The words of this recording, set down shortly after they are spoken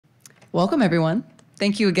Welcome, everyone.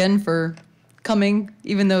 Thank you again for coming,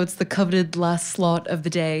 even though it's the coveted last slot of the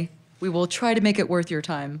day. We will try to make it worth your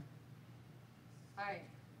time. Hi,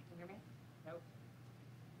 can you hear me? Nope.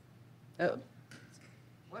 Oh.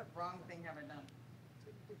 What wrong thing have I done?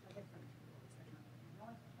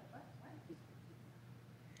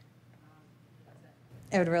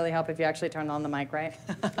 It would really help if you actually turned on the mic, right?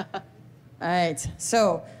 All right.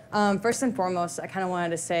 So first and foremost, I kind of wanted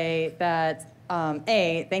to say that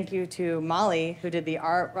thank you to Molly, who did the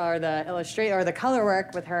art or the illustrate or the color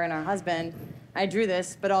work with her and her husband. I drew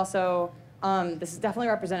this, but also this is definitely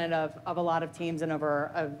representative of a lot of teams and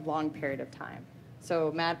over a long period of time.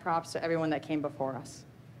 So mad props to everyone that came before us.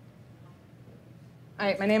 All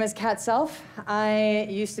right, my name is Kat Self. I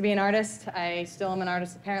used to be an artist. I still am an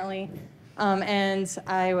artist, apparently. And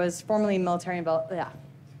I was formerly military involved. Yeah.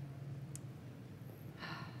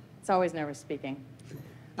 It's always nervous speaking.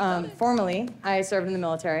 Formerly, I served in the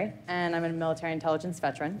military, and I'm a military intelligence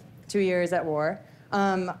veteran, 2 years at war.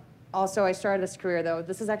 Also, I started this career, though.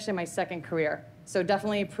 This is actually my second career. So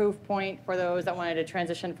definitely a proof point for those that wanted to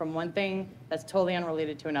transition from one thing that's totally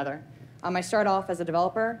unrelated to another. I started off as a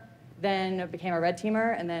developer, then became a red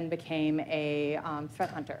teamer, and then became a threat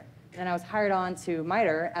hunter. Then I was hired on to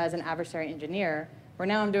MITRE as an adversary engineer, where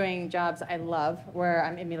now I'm doing jobs I love, where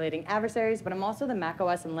I'm emulating adversaries, but I'm also the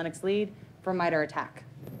macOS and Linux lead for MITRE ATT&CK.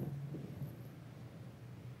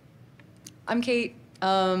 I'm Kate.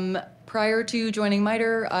 Prior to joining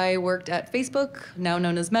MITRE, I worked at Facebook, now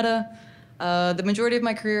known as Meta. The majority of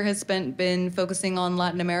my career has been focusing on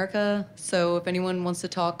Latin America, so if anyone wants to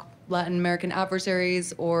talk Latin American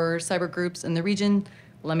adversaries or cyber groups in the region,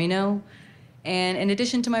 let me know. And in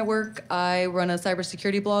addition to my work, I run a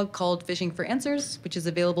cybersecurity blog called Fishing for Answers, which is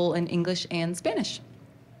available in English and Spanish.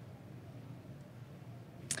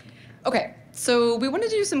 Okay, so we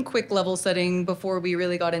wanted to do some quick level setting before we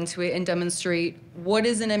really got into it and demonstrate what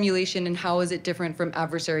is an emulation and how is it different from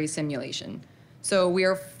adversary simulation. So we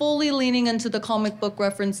are fully leaning into the comic book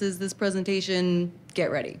references this presentation.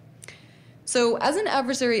 Get ready. So as an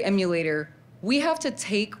adversary emulator, we have to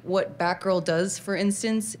take what Batgirl does, for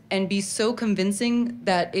instance, and be so convincing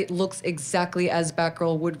that it looks exactly as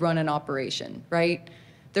Batgirl would run an operation, right?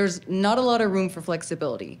 There's not a lot of room for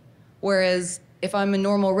flexibility. Whereas if I'm a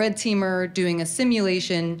normal red teamer doing a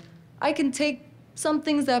simulation, I can take some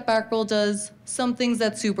things that Batgirl does, some things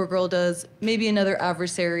that Supergirl does, maybe another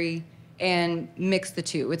adversary, and mix the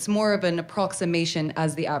two. It's more of an approximation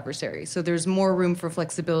as the adversary. So there's more room for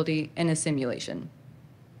flexibility in a simulation.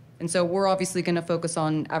 And so we're obviously going to focus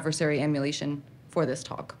on adversary emulation for this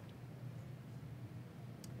talk.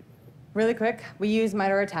 Really quick, we use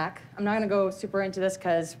MITRE ATT&CK. I'm not going to go super into this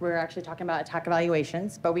because we're actually talking about attack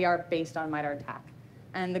evaluations, but we are based on MITRE ATT&CK.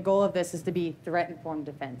 And the goal of this is to be threat-informed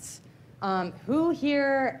defense. Who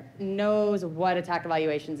here knows what attack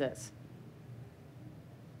evaluations is?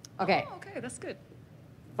 Okay. Oh, okay, that's good.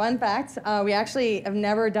 Fun fact, we actually have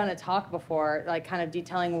never done a talk before, like kind of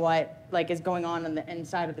detailing what is going on the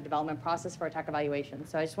inside of the development process for attack evaluation.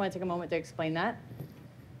 So I just want to take a moment to explain that.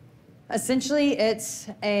 Essentially, it's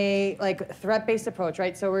a threat-based approach,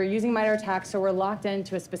 right? So we're using MITRE ATT&CK, so we're locked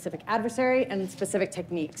into a specific adversary and specific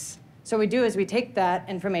techniques. So what we do is we take that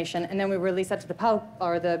information and then we release that to the public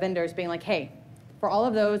or the vendors, being like, hey, for all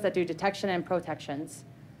of those that do detection and protections,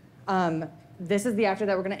 this is the actor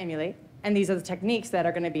that we're going to emulate, and these are the techniques that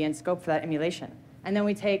are going to be in scope for that emulation. And then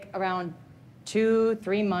we take around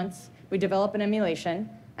 2-3 months, we develop an emulation,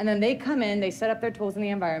 and then they come in, they set up their tools in the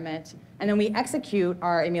environment, and then we execute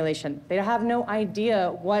our emulation. They have no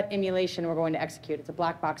idea what emulation we're going to execute. It's a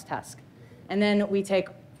black box task. And then we take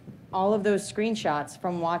all of those screenshots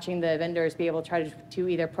from watching the vendors be able to try to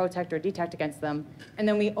either protect or detect against them, and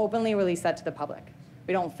then we openly release that to the public.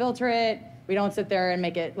 We don't filter it, we don't sit there and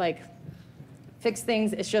make it fix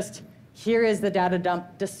things. It's just, here is the data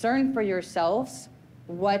dump. Discern for yourselves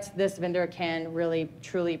what this vendor can really,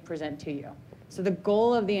 truly present to you. So the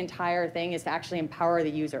goal of the entire thing is to actually empower the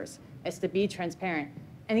users. It's to be transparent.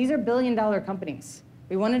 And these are billion-dollar companies.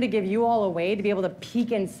 We wanted to give you all a way to be able to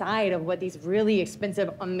peek inside of what these really expensive,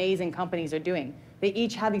 amazing companies are doing. They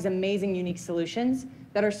each have these amazing, unique solutions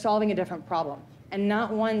that are solving a different problem. And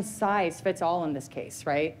not one size fits all in this case,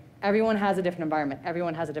 right? Everyone has a different environment.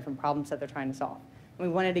 Everyone has a different problem set they're trying to solve. And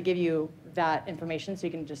we wanted to give you that information so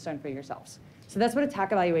you can discern for yourselves. So that's what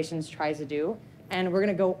attack evaluations tries to do. And we're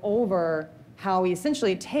going to go over how we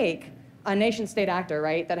essentially take a nation-state actor,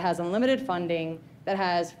 right, that has unlimited funding, that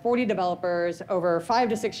has 40 developers over 5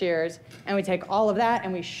 to 6 years, and we take all of that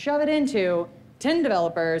and we shove it into 10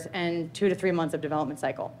 developers and 2 to 3 months of development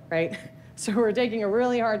cycle, right? So we're taking a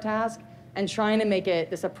really hard task and trying to make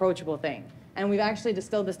it this approachable thing. And we've actually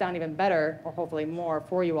distilled this down even better, or hopefully more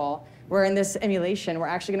for you all, where in this emulation, we're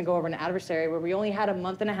actually going to go over an adversary where we only had a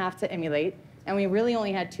month and a half to emulate, and we really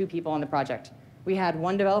only had 2 people on the project. We had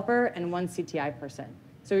 1 developer and 1 CTI person.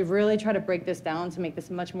 So we've really tried to break this down to make this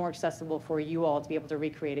much more accessible for you all to be able to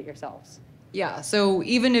recreate it yourselves. Yeah, so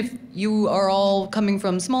even if you are all coming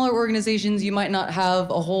from smaller organizations, you might not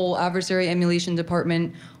have a whole adversary emulation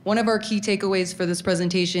department. One of our key takeaways for this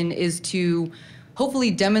presentation is to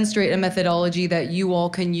hopefully demonstrate a methodology that you all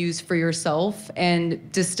can use for yourself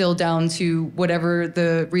and distill down to whatever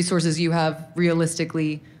the resources you have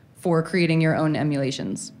realistically for creating your own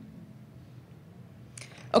emulations.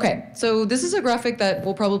 Okay, so this is a graphic that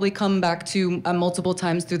we'll probably come back to multiple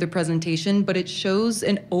times through the presentation, but it shows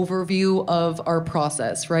an overview of our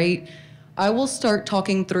process, right? I will start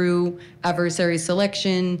talking through adversary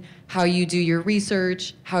selection, how you do your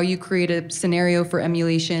research, how you create a scenario for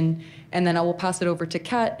emulation, and then I will pass it over to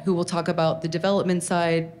Kat, who will talk about the development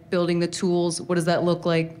side, building the tools, what does that look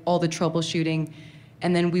like, all the troubleshooting,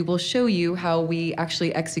 and then we will show you how we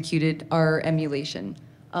actually executed our emulation.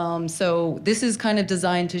 So this is kind of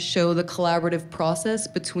designed to show the collaborative process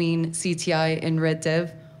between CTI and Red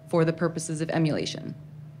Dev for the purposes of emulation.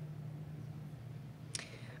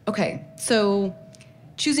 Okay, so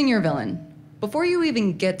choosing your villain. Before you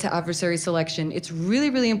even get to adversary selection, it's really,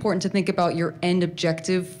 really important to think about your end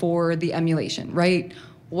objective for the emulation, right?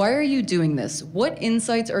 Why are you doing this? What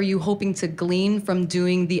insights are you hoping to glean from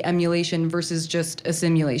doing the emulation versus just a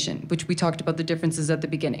simulation, which we talked about the differences at the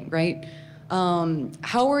beginning, right?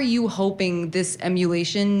 How are you hoping this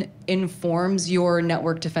emulation informs your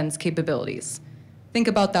network defense capabilities? Think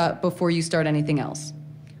about that before you start anything else.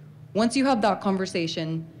 Once you have that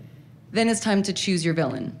conversation, then it's time to choose your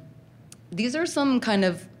villain. These are some kind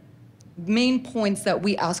of main points that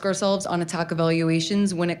we ask ourselves on attack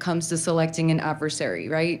evaluations when it comes to selecting an adversary,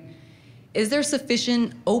 right? Is there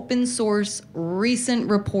sufficient open source recent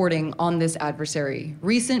reporting on this adversary?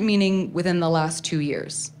 Recent meaning within the last 2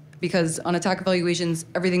 years. Because on attack evaluations,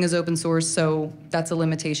 everything is open source, so that's a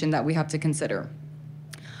limitation that we have to consider.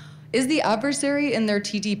 Is the adversary and their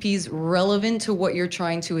TTPs relevant to what you're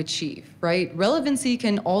trying to achieve, right? Relevancy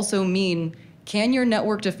can also mean, can your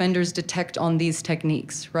network defenders detect on these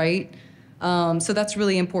techniques, right? So that's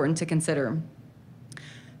really important to consider.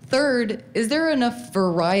 Third, is there enough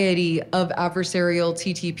variety of adversarial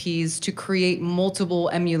TTPs to create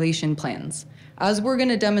multiple emulation plans? As we're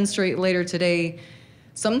gonna demonstrate later today,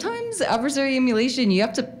 sometimes adversary emulation, you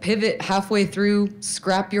have to pivot halfway through,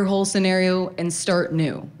 scrap your whole scenario, and start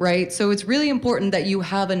new, right? So it's really important that you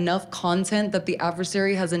have enough content, that the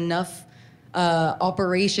adversary has enough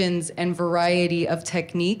operations and variety of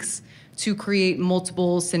techniques to create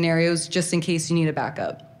multiple scenarios just in case you need a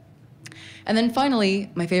backup. And then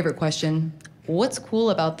finally, my favorite question, what's cool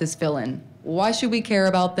about this villain? Why should we care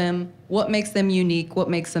about them? What makes them unique? What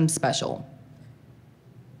makes them special?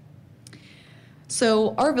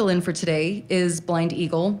 So our villain for today is Blind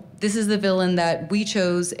Eagle. This is the villain that we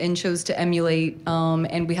chose to emulate,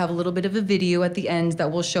 and we have a little bit of a video at the end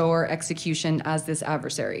that will show our execution as this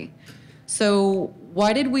adversary. So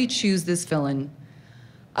why did we choose this villain?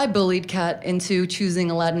 I bullied Kat into choosing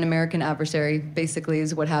a Latin American adversary, basically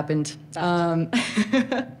is what happened.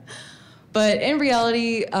 But in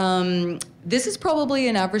reality, this is probably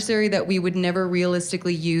an adversary that we would never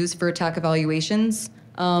realistically use for attack evaluations.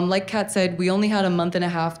 Like Kat said, we only had a month and a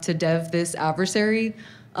half to dev this adversary.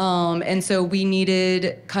 And so we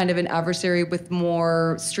needed kind of an adversary with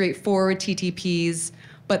more straightforward TTPs,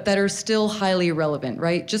 but that are still highly relevant,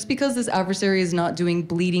 right? Just because this adversary is not doing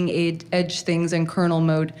bleeding edge things in kernel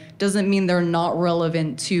mode doesn't mean they're not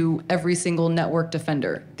relevant to every single network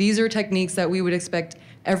defender. These are techniques that we would expect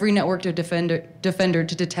every network defender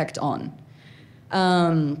to detect on.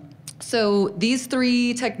 So these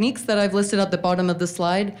 3 techniques that I've listed at the bottom of the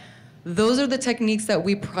slide, those are the techniques that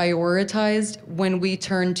we prioritized when we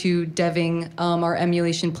turned to deving our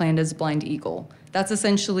emulation plan as Blind Eagle. That's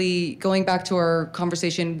essentially, going back to our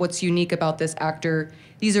conversation, what's unique about this actor.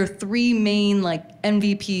 These are 3 main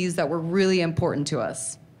MVPs that were really important to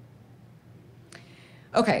us.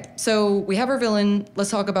 Okay, so we have our villain. Let's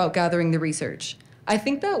talk about gathering the research. I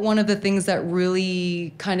think that one of the things that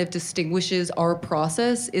really kind of distinguishes our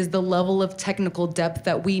process is the level of technical depth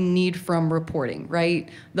that we need from reporting, right?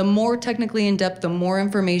 The more technically in depth, the more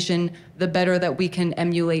information, the better that we can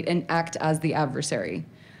emulate and act as the adversary.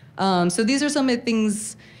 So these are some of the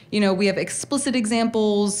things, we have explicit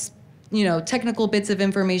examples, technical bits of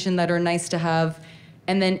information that are nice to have,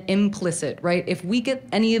 and then implicit, right? If we get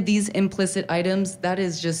any of these implicit items, that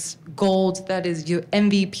is just gold, that is your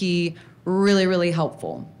MVP, really, really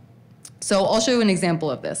helpful. So I'll show you an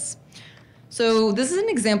example of this. So this is an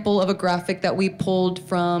example of a graphic that we pulled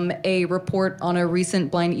from a report on a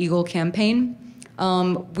recent Blind Eagle campaign.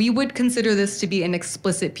 We would consider this to be an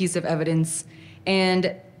explicit piece of evidence,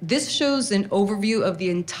 and this shows an overview of the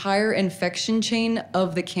entire infection chain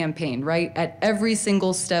of the campaign, right, at every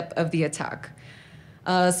single step of the attack.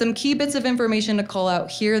 Some key bits of information to call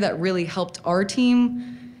out here that really helped our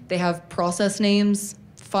team. They have process names,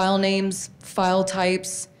 file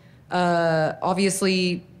types,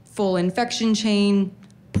 obviously full infection chain,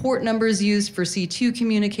 port numbers used for C2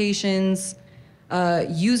 communications,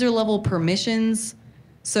 user level permissions.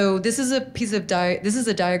 So this is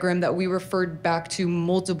a diagram that we referred back to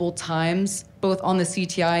multiple times, both on the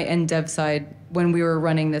CTI and dev side when we were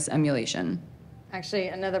running this emulation. Actually,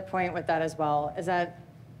 another point with that as well is that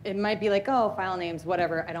it might be like, oh, file names,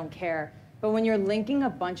 whatever, I don't care. But when you're linking a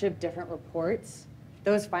bunch of different reports,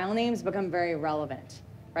 those file names become very relevant,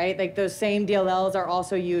 right? Like those same DLLs are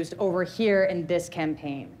also used over here in this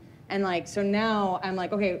campaign. And like, so now I'm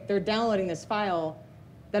like, okay, they're downloading this file.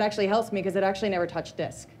 That actually helps me because it actually never touched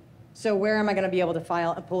disk. So where am I going to be able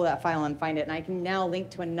to pull that file and find it? And I can now link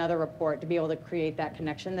to another report to be able to create that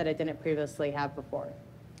connection that I didn't previously have before.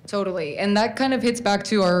 Totally. And that kind of hits back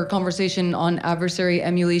to our conversation on adversary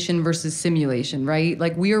emulation versus simulation, right?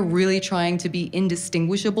 Like we are really trying to be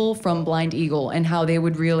indistinguishable from Blind Eagle and how they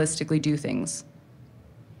would realistically do things.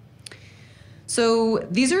 So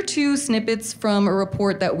these are two snippets from a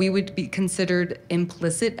report that we would be considered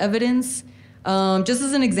implicit evidence. Just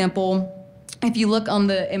as an example, if you look on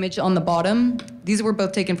the image on the bottom, these were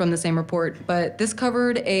both taken from the same report, but this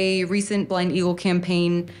covered a recent Blind Eagle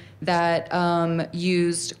campaign that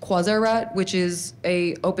used Quasar-Rat, which is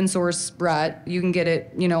a open source rat. You can get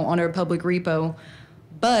it, on our public repo.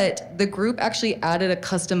 But the group actually added a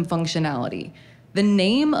custom functionality. The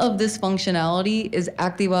name of this functionality is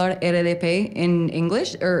Activar RDP in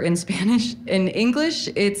English, or in Spanish. In English,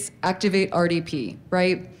 it's Activate RDP,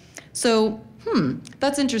 right? So,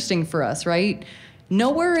 that's interesting for us, right?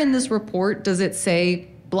 Nowhere in this report does it say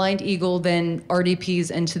Blind Eagle then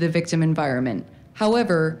RDPs into the victim environment.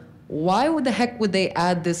 However, why would the heck would they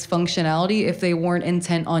add this functionality if they weren't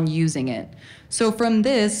intent on using it? So from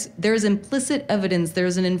this, there's implicit evidence,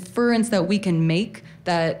 there's an inference that we can make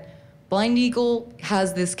that Blind Eagle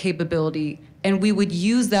has this capability, and we would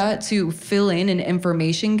use that to fill in an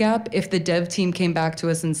information gap if the dev team came back to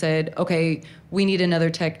us and said, okay, we need another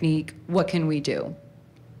technique, what can we do?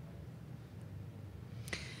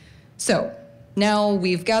 So now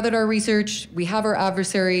we've gathered our research, we have our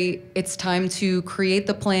adversary, it's time to create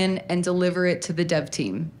the plan and deliver it to the dev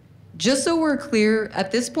team. Just so we're clear,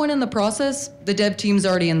 at this point in the process, the dev team's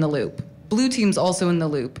already in the loop. Blue team's also in the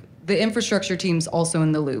loop. The infrastructure team's also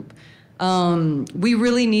in the loop. We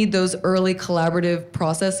really need those early collaborative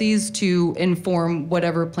processes to inform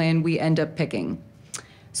whatever plan we end up picking.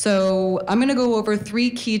 So I'm gonna go over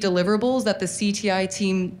 3 key deliverables that the CTI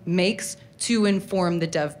team makes to inform the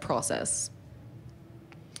dev process.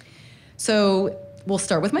 So we'll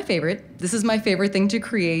start with my favorite. This is my favorite thing to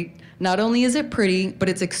create. Not only is it pretty, but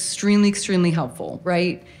it's extremely, extremely helpful,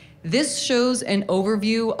 right? This shows an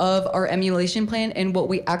overview of our emulation plan and what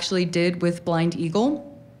we actually did with Blind Eagle.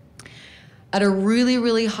 At a really,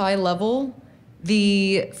 really high level,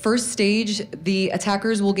 the first stage, the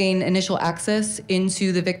attackers will gain initial access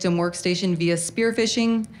into the victim workstation via spear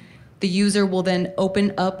phishing. The user will then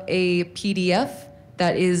open up a PDF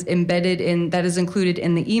that is included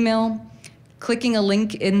in the email. Clicking a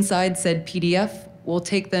link inside said PDF will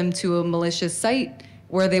take them to a malicious site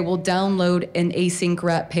where they will download an async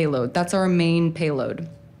rat payload. That's our main payload.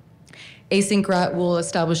 Async rat will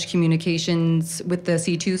establish communications with the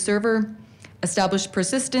C2 server, establish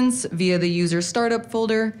persistence via the user startup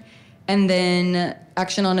folder, and then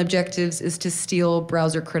action on objectives is to steal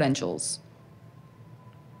browser credentials.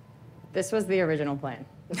 This was the original plan.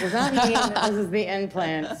 This is not me, this is the end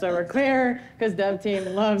plan. So we're clear, because dev team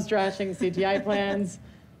loves trashing CTI plans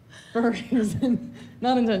for a reason,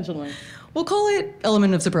 not intentionally. We'll call it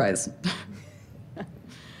element of surprise.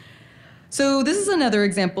 So this is another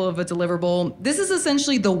example of a deliverable. This is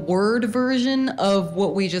essentially the Word version of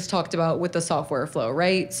what we just talked about with the software flow,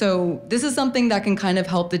 right? So this is something that can kind of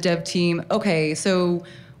help the dev team. Okay, so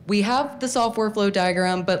we have the software flow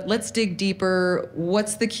diagram, but let's dig deeper.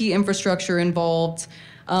 What's the key infrastructure involved?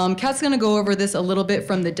 Kat's gonna go over this a little bit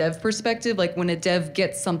from the dev perspective, like when a dev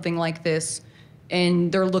gets something like this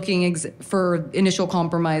and they're looking for initial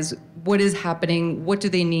compromise, what is happening? What do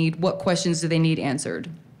they need? What questions do they need answered?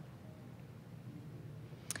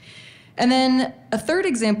 And then a third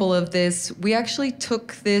example of this, we actually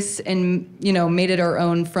took this and made it our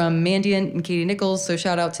own from Mandiant and Katie Nichols, so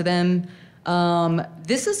shout out to them.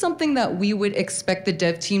 This is something that we would expect the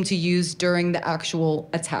dev team to use during the actual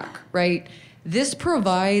attack, right? This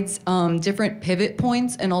provides different pivot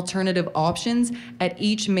points and alternative options at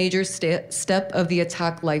each major step of the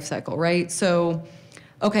attack lifecycle, right? So,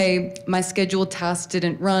 okay, my scheduled task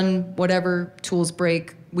didn't run, whatever, tools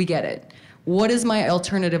break, we get it. What is my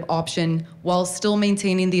alternative option while still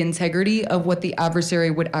maintaining the integrity of what the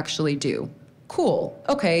adversary would actually do? Cool,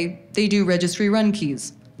 okay, they do registry run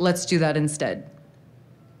keys. Let's do that instead.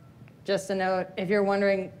 Just a note, if you're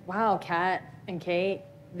wondering, wow, Kat and Kate,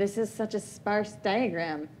 this is such a sparse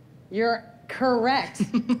diagram. You're correct.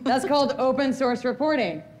 That's called open source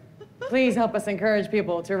reporting. Please help us encourage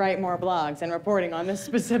people to write more blogs and reporting on this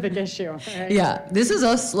specific issue. Right? Yeah, this is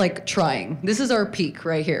us like trying. This is our peak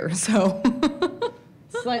right here, so.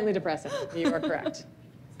 Slightly depressing, you are correct.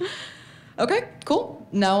 Okay, cool.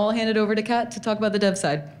 Now I'll hand it over to Kat to talk about the dev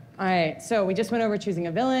side. All right, so we just went over choosing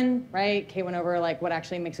a villain, right? Kate went over like what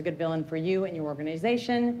actually makes a good villain for you and your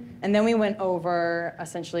organization. And then we went over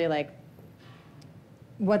essentially like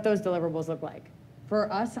what those deliverables look like.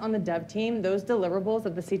 For us on the dev team, those deliverables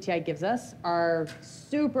that the CTI gives us are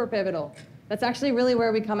super pivotal. That's actually really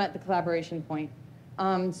where we come at the collaboration point.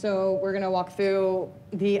 So we're gonna walk through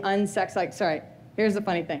the sorry, here's the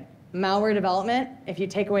funny thing. Malware development, if you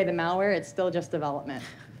take away the malware, it's still just development.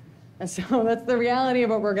 And so that's the reality of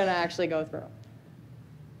what we're gonna actually go through.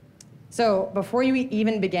 So before you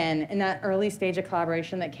even begin, in that early stage of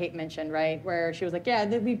collaboration that Kate mentioned, right, where she was like, yeah,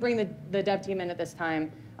 we bring the dev team in at this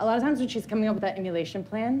time, a lot of times when she's coming up with that emulation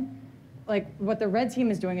plan, like what the red team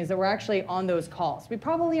is doing is that we're actually on those calls. We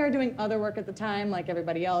probably are doing other work at the time, like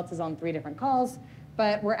everybody else is on 3 different calls,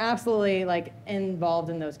 but we're absolutely like involved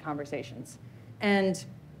in those conversations. And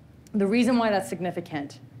the reason why that's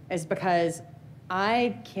significant is because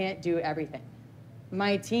I can't do everything.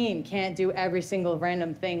 My team can't do every single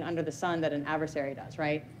random thing under the sun that an adversary does,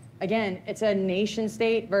 right? Again, it's a nation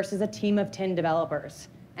state versus a team of 10 developers,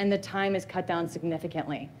 and the time is cut down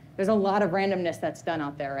significantly. There's a lot of randomness that's done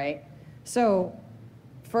out there, right? So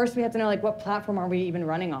first we have to know like what platform are we even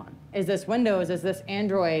running on? Is this Windows, is this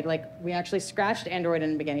Android? Like we actually scratched Android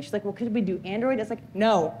in the beginning. She's like, well, could we do Android? It's like,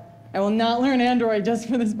 no. I will not learn Android just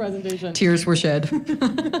for this presentation. Tears were shed.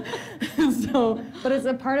 But it's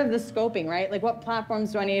a part of the scoping, right? Like what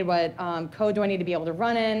platforms do I need? What code do I need to be able to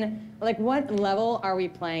run in? Like what level are we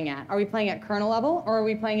playing at? Are we playing at kernel level or are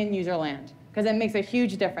we playing in user land? Because it makes a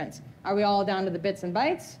huge difference. Are we all down to the bits and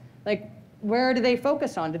bytes? Like where do they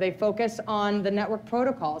focus on? Do they focus on the network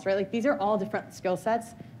protocols, right? Like these are all different skill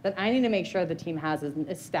sets that I need to make sure the team has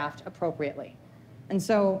is staffed appropriately. And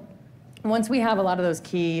so once we have a lot of those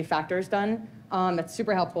key factors done, that's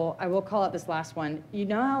super helpful. I will call out this last one. You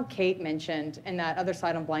know how Kate mentioned in that other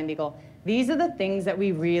slide on Blind Eagle, these are the things that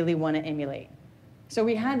we really want to emulate. So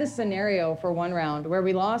we had this scenario for one round where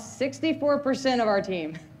we lost 64% of our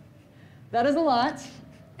team. That is a lot.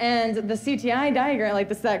 And the CTI diagram, like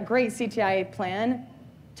that great CTI plan,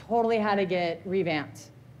 totally had to get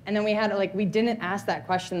revamped. And then we had, like, we didn't ask that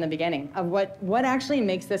question in the beginning of what actually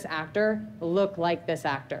makes this actor look like this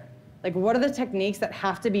actor. Like, what are the techniques that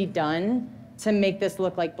have to be done to make this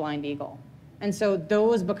look like Blind Eagle? And so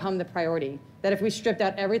those become the priority, that if we stripped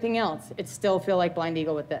out everything else, it'd still feel like Blind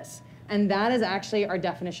Eagle with this. And that is actually our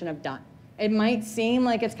definition of done. It might seem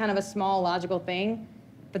like it's kind of a small logical thing,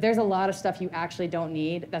 but there's a lot of stuff you actually don't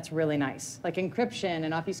need that's really nice. Like encryption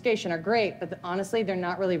and obfuscation are great, but honestly, they're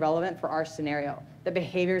not really relevant for our scenario. The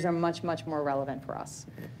behaviors are much, much more relevant for us.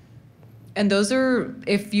 And those are,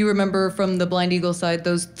 if you remember from the Blind Eagle side,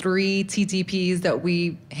 those 3 TTPs that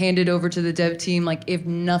we handed over to the dev team, like if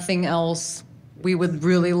nothing else, we would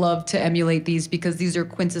really love to emulate these because these are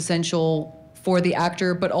quintessential for the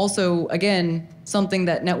actor, but also, again, something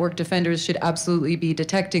that network defenders should absolutely be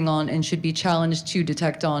detecting on and should be challenged to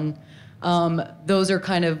detect on. Those are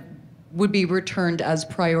kind of, would be returned as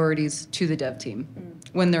priorities to the dev team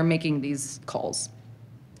when they're making these calls.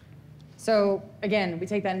 So again, we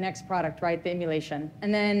take that next product, right, the emulation.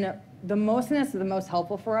 And then the most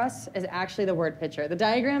helpful for us is actually the word picture. The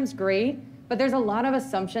diagram's great, but there's a lot of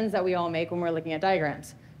assumptions that we all make when we're looking at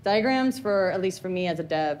diagrams. Diagrams, for at least for me as a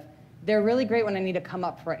dev, they're really great when I need to come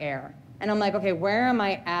up for air. And I'm like, okay, where am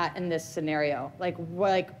I at in this scenario? Like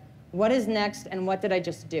what is next and what did I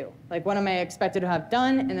just do? Like what am I expected to have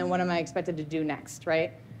done and then what am I expected to do next,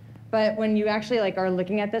 right? But when you actually are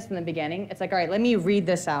looking at this in the beginning, it's like, all right, let me read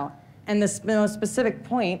this out. And the most specific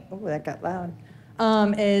point, oh, that got loud,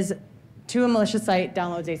 is to a malicious site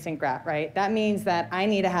downloads async graph, right? That means that I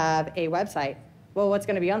need to have a website. Well, what's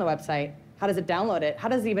going to be on the website? How does it download it? How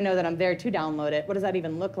does it even know that I'm there to download it? What does that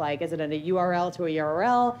even look like? Is it a URL to a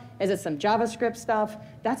URL? Is it some JavaScript stuff?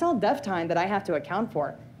 That's all dev time that I have to account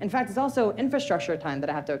for. In fact, it's also infrastructure time that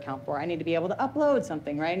I have to account for. I need to be able to upload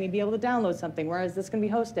something, right? I need to be able to download something. Where is this going to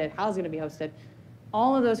be hosted? How's it going to be hosted?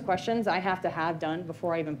 All of those questions I have to have done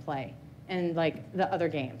before I even play, and like the other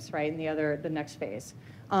games, right? And the next phase.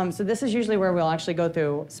 So this is usually where we'll actually go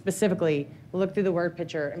through specifically, look through the word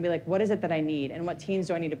picture and be like, what is it that I need, and what teams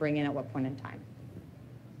do I need to bring in at what point in time?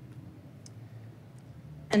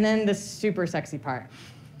 And then the super sexy part.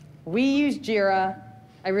 We use Jira.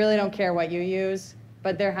 I really don't care what you use,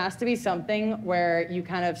 but there has to be something where you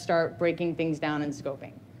kind of start breaking things down and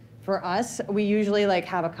scoping. For us, we usually like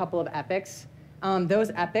have a couple of epics. Those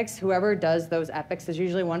epics, whoever does those epics is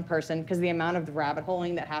usually one person, because the amount of rabbit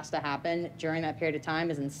holing that has to happen during that period of time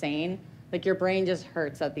is insane. Like your brain just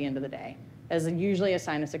hurts at the end of the day, as usually a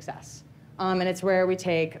sign of success. And it's where we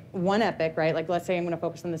take one epic, right? Like let's say I'm going to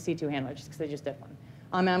focus on the C2 handler, just because I just did one.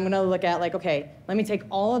 And I'm going to look at like, okay, let me take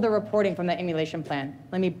all of the reporting from that emulation plan.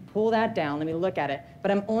 Let me pull that down. Let me look at it. But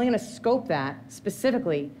I'm only going to scope that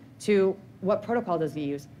specifically to what protocol does it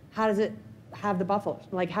use? How does it have the buffers?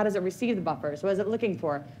 Like, how does it receive the buffers? What is it looking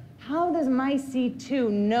for? How does my C2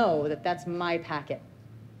 know that that's my packet,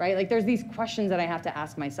 right? Like, there's these questions that I have to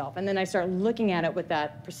ask myself. And then I start looking at it with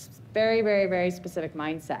that very, very, very specific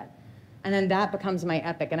mindset. And then that becomes my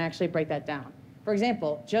epic, and I actually break that down. For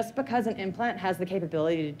example, just because an implant has the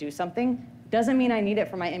capability to do something doesn't mean I need it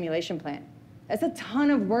for my emulation plan. It's a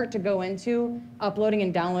ton of work to go into uploading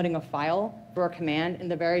and downloading a file for a command in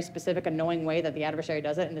the very specific, annoying way that the adversary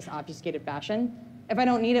does it in this obfuscated fashion. If I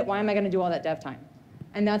don't need it, why am I going to do all that dev time?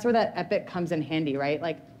 And that's where that epic comes in handy, right?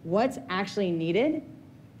 Like, what's actually needed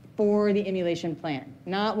for the emulation plan?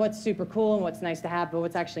 Not what's super cool and what's nice to have, but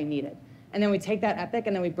what's actually needed. And then we take that epic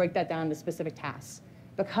and then we break that down to specific tasks.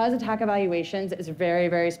 Because attack evaluations is very,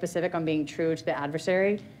 very specific on being true to the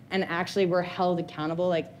adversary, and actually we're held accountable,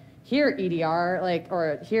 like, here EDR, like,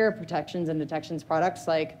 or here protections and detections products,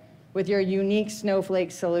 like with your unique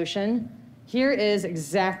snowflake solution, here is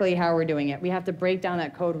exactly how we're doing it. We have to break down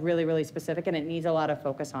that code really, really specific, and it needs a lot of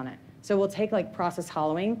focus on it. So we'll take like process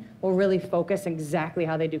hollowing, we'll really focus exactly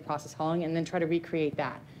how they do process hollowing, and then try to recreate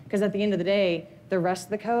that. Because at the end of the day, the rest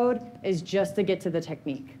of the code is just to get to the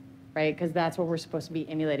technique, right? Because that's what we're supposed to be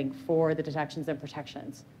emulating for the detections and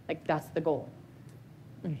protections. Like, that's the goal.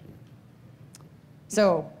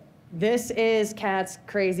 So this is Kat's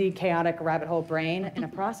crazy, chaotic rabbit hole brain in a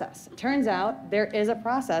process. It turns out there is a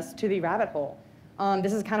process to the rabbit hole.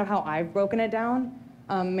 This is kind of how I've broken it down,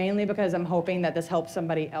 mainly because I'm hoping that this helps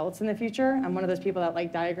somebody else in the future. I'm one of those people that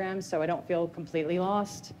like diagrams, so I don't feel completely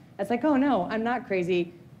lost. It's like, oh no, I'm not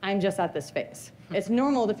crazy. I'm just at this phase. It's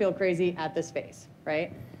normal to feel crazy at this phase,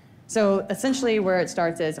 right? So essentially where it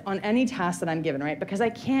starts is on any task that I'm given, right? Because I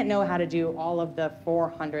can't know how to do all of the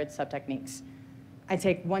 400 sub-techniques. I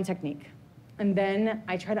take one technique, and then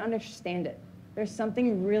I try to understand it. There's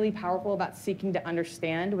something really powerful about seeking to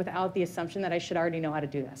understand without the assumption that I should already know how to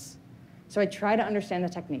do this. So I try to understand the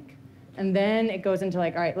technique. And then it goes into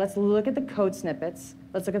like, all right, let's look at the code snippets.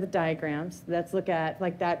 Let's look at the diagrams. Let's look at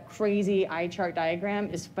like that crazy eye chart diagram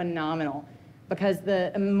is phenomenal. Because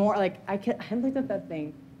the more, like, I've looked at that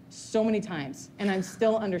thing so many times, and I'm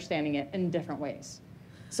still understanding it in different ways.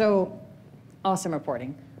 So awesome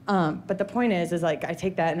reporting. But the point is like I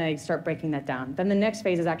take that and I start breaking that down. Then the next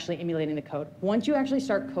phase is actually emulating the code. Once you actually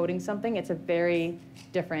start coding something, it's a very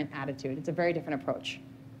different attitude. It's a very different approach.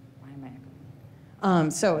 Why am I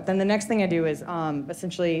echoing? So then the next thing I do is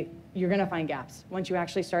essentially you're going to find gaps. Once you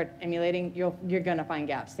actually start emulating, you're going to find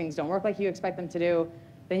gaps. Things don't work like you expect them to do.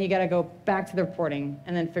 Then you got to go back to the reporting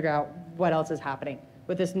and then figure out what else is happening.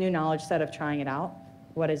 With this new knowledge set of trying it out,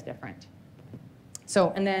 what is different?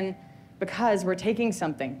 So, and then because we're taking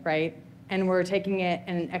something, right, and we're taking it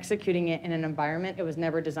and executing it in an environment it was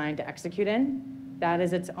never designed to execute in, that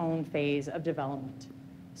is its own phase of development.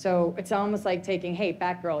 So it's almost like taking, hey,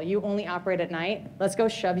 Batgirl, you only operate at night. Let's go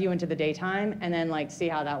shove you into the daytime and then like see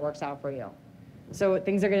how that works out for you. So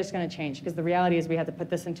things are just going to change because the reality is we have to put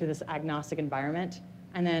this into this agnostic environment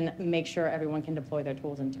and then make sure everyone can deploy their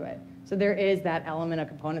tools into it. So there is that element, a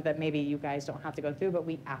component that maybe you guys don't have to go through, but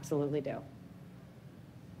we absolutely do.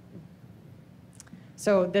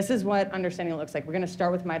 So this is what understanding looks like. We're going to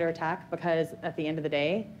start with MITRE ATT&CK because at the end of the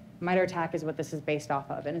day, MITRE ATT&CK is what this is based off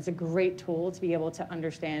of. And it's a great tool to be able to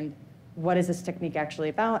understand what is this technique actually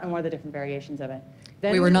about and what are the different variations of it.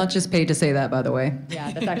 Then we were not just paid to say that, by the way.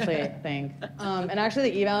 Yeah, that's actually a thing. And actually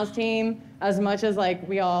the evals team, as much as like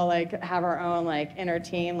we all like have our own like inner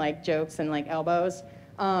team like jokes and like elbows,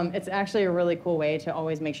 it's actually a really cool way to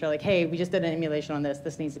always make sure like, hey, we just did an emulation on this.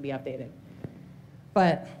 This needs to be updated.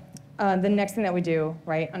 But the next thing that we do,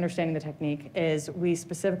 right, understanding the technique, is we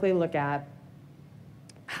specifically look at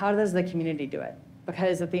how does the community do it?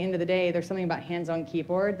 Because at the end of the day, there's something about hands-on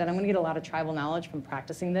keyboard that I'm going to get a lot of tribal knowledge from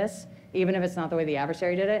practicing this, even if it's not the way the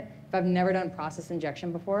adversary did it. If I've never done process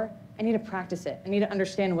injection before, I need to practice it. I need to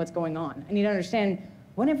understand what's going on. I need to understand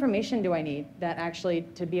what information do I need that actually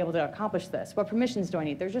to be able to accomplish this? What permissions do I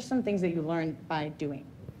need? There's just some things that you learn by doing.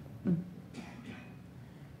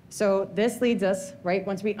 So this leads us, right,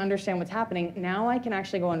 once we understand what's happening, now I can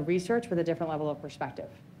actually go and research with a different level of perspective.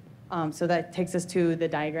 So that takes us to the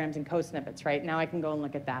diagrams and code snippets, right? Now I can go and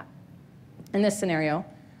look at that. In this scenario,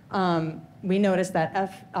 we noticed that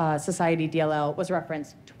F Society DLL was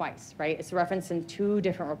referenced twice, right? It's referenced in 2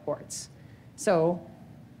 different reports. So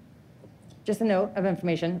just a note of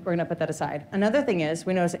information, we're gonna put that aside. Another thing is,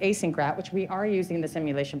 we notice async rat, which we are using in the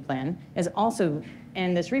simulation plan, is also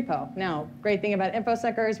in this repo. Now, great thing about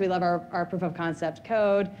InfoSec is we love our proof of concept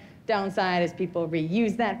code. Downside is people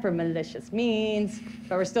reuse that for malicious means,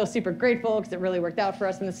 but we're still super grateful because it really worked out for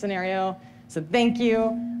us in this scenario. So thank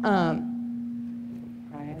you.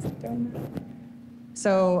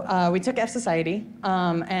 So we took F Society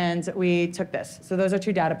and we took this. So those are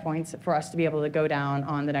 2 data points for us to be able to go down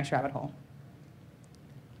on the next rabbit hole.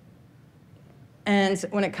 And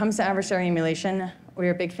when it comes to adversary emulation, we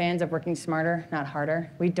are big fans of working smarter, not harder.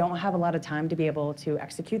 We don't have a lot of time to be able to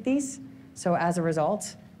execute these. So as a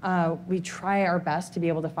result, we try our best to be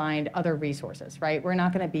able to find other resources, right? We're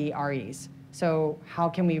not going to be REs. So how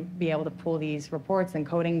can we be able to pull these reports and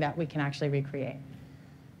coding that we can actually recreate?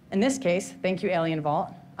 In this case, thank you, Alien Vault.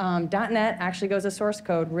 .NET actually goes to source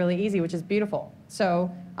code really easy, which is beautiful.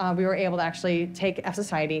 So we were able to actually take F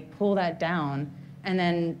Society, pull that down, and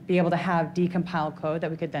then be able to have decompiled code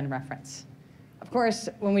that we could then reference. Of course,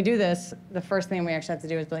 when we do this, the first thing we actually have to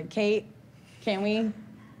do is be like, Kate, can we?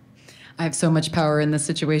 I have so much power in this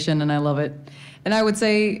situation, and I love it. And I would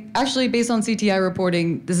say, actually, based on CTI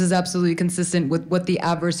reporting, this is absolutely consistent with what the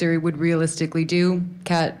adversary would realistically do.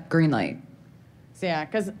 Cat, green light. So yeah,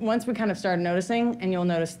 because once we kind of started noticing, and you'll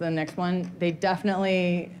notice the next one, they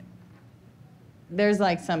definitely, there's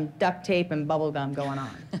like some duct tape and bubble gum going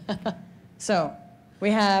on. So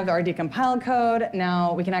we have our decompiled code.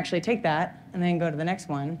 Now we can actually take that and then go to the next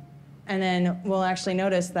one. And then we'll actually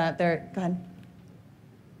notice that there, go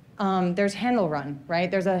ahead. There's handle run,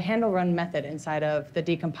 right? There's a handle run method inside of the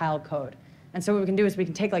decompiled code. And so what we can do is we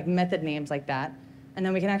can take like method names like that, and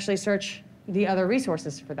then we can actually search the other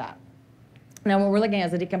resources for that. Now what we're looking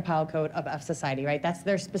at is the decompiled code of F Society, right?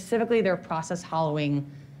 That's specifically their process hollowing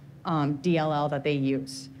DLL that they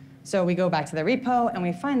use. So we go back to the repo and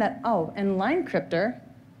we find that, oh, in line cryptor,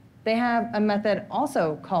 they have a method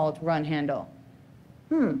also called run handle.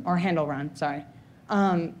 Or handle run, sorry.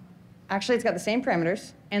 Actually, it's got the same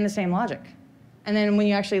parameters and the same logic. And then when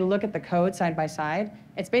you actually look at the code side by side,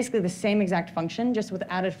 it's basically the same exact function, just with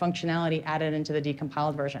added functionality added into the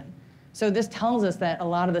decompiled version. So this tells us that a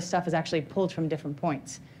lot of the stuff is actually pulled from different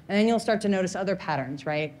points. And then you'll start to notice other patterns,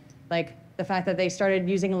 right? Like the fact that they started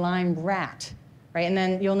using lime rat, right? And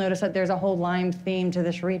then you'll notice that there's a whole lime theme to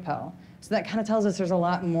this repo. So that kind of tells us there's a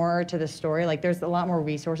lot more to this story. Like there's a lot more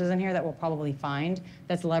resources in here that we'll probably find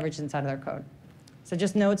that's leveraged inside of their code. So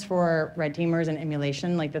just notes for red teamers and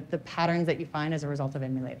emulation, like the patterns that you find as a result of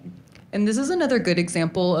emulating. And this is another good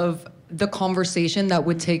example of the conversation that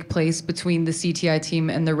would take place between the CTI team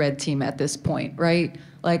and the red team at this point, right?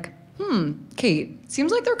 Like, Kate,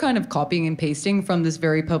 seems like they're kind of copying and pasting from this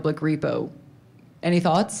very public repo. Any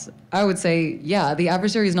thoughts? I would say, yeah, the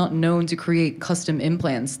adversary is not known to create custom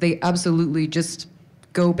implants. They absolutely just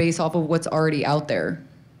go based off of what's already out there.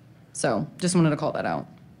 So just wanted to call that out.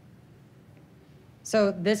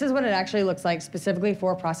 So this is what it actually looks like specifically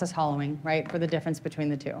for process hollowing, right, for the difference between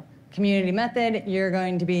the two. Community method, you're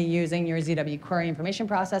going to be using your ZW query information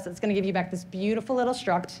process. It's going to give you back this beautiful little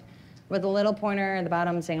struct with a little pointer at the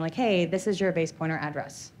bottom saying like, hey, this is your base pointer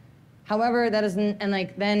address. However, that isn't, and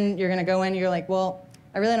like then you're going to go in, you're like, well,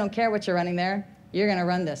 I really don't care what you're running there. You're going to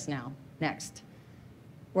run this now, next.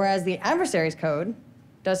 Whereas the adversary's code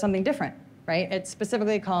does something different, right? It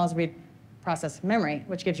specifically calls read process memory,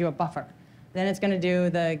 which gives you a buffer. Then it's going to do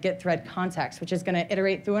the get thread context, which is going to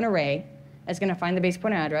iterate through an array. It's going to find the base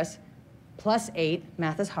pointer address, +8,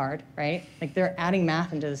 math is hard, right? Like they're adding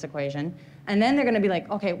math into this equation. And then they're going to be like,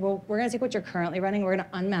 okay, well, we're going to take what you're currently running, we're going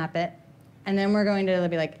to unmap it, and then we're going to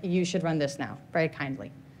be like, you should run this now, very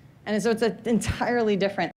kindly. And so it's an entirely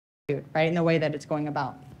different, right, in the way that it's going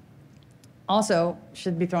about. Also,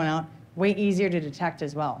 should be thrown out, way easier to detect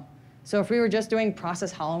as well. So if we were just doing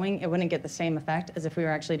process hollowing, it wouldn't get the same effect as if we were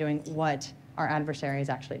actually doing what our adversary is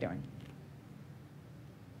actually doing.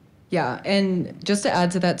 Yeah, and just to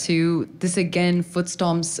add to that too, this again foot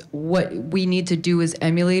stomps what we need to do as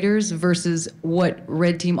emulators versus what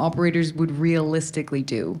red team operators would realistically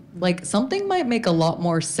do. Like something might make a lot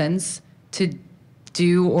more sense to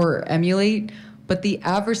do or emulate, but the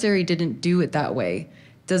adversary didn't do it that way.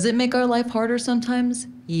 Does it make our life harder sometimes?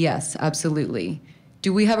 Yes, absolutely.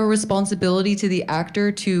 Do we have a responsibility to the actor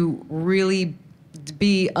to really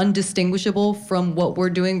be undistinguishable from what we're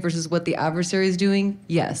doing versus what the adversary is doing?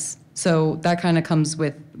 Yes. So that kind of comes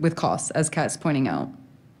with costs, as Kat's pointing out.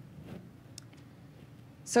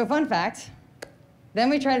 So fun fact, then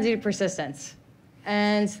we tried to do persistence.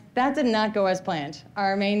 And that did not go as planned.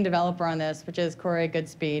 Our main developer on this, which is Corey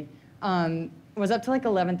Goodspeed, was up to like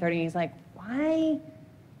 11:30, and he's like, why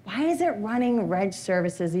is it running reg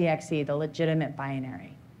services exe, the legitimate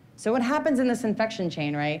binary? So what happens in this infection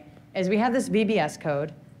chain, right, is we have this VBS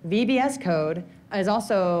code. VBS code is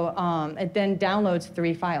also, it then downloads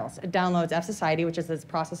 3 files. It downloads fsociety, which is this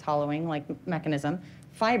process hollowing like mechanism,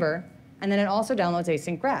 fiber, and then it also downloads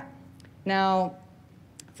async rat. Now,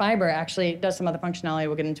 fiber actually does some other functionality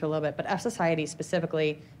we'll get into a little bit, but fsociety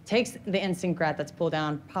specifically takes the async rat that's pulled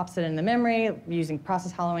down, pops it in the memory using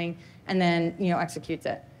process hollowing, and then executes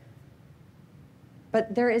it.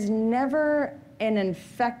 But there is never an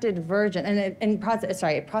infected version, and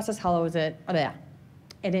process hollows it.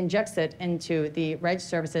 It injects it into the reg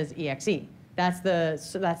services exe. That's the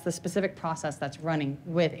specific process that's running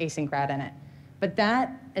with async rat in it. But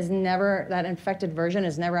that infected version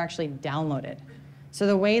is never actually downloaded. So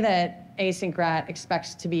the way that async rat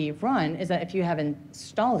expects to be run is that if you have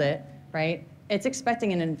installed it, right, it's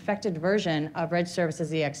expecting an infected version of reg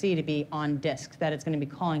services exe to be on disk that it's going to be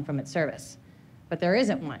calling from its service. But there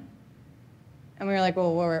isn't one. And we were like,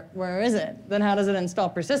 well, where is it? Then how does it install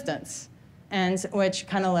persistence? And which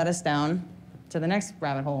kind of led us down to the next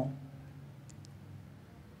rabbit hole,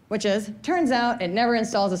 which is, turns out it never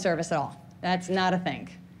installs a service at all. That's not a thing.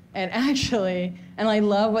 And actually, and I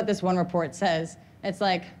love what this one report says, it's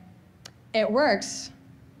like, it works.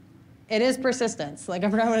 It is persistence. Like, I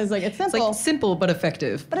forgot what it is. Like, it's simple. It's like simple but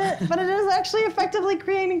effective. But it is actually effectively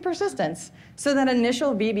creating persistence. So that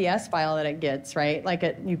initial VBS file that it gets, right? Like,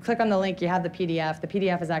 you click on the link, you have the PDF. The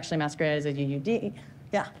PDF is actually masqueraded as a UUD.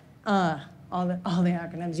 Yeah. All the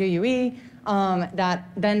acronyms, UUE. That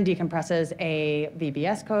then decompresses a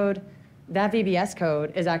VBS code. That VBS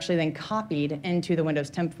code is actually then copied into the Windows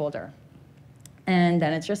temp folder. And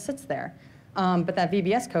then it just sits there. But that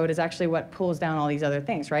VBS code is actually what pulls down all these other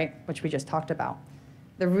things, right? Which we just talked about.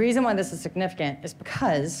 The reason why this is significant is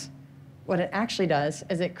because what it actually does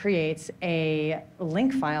is it creates a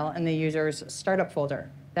link file in the user's startup folder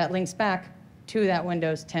that links back to that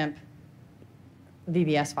Windows temp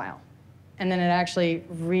VBS file. And then it actually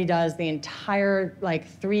redoes the entire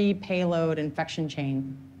 3 payload infection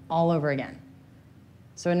chain all over again.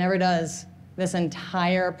 So it never does this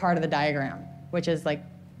entire part of the diagram, which is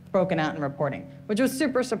broken out in reporting, which was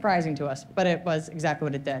super surprising to us, but it was exactly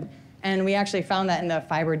what it did. And we actually found that in the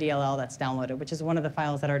fiber DLL that's downloaded, which is one of the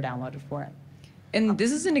files that are downloaded for it. And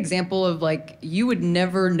this is an example of you would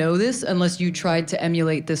never know this unless you tried to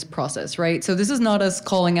emulate this process, right? So this is not us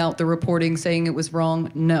calling out the reporting saying it was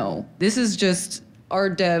wrong. No, this is just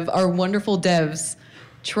our wonderful devs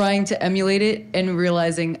trying to emulate it and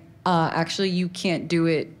realizing, actually you can't do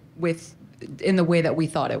it in the way that we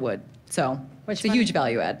thought it would. So it's a huge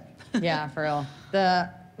value add. Yeah, for real. The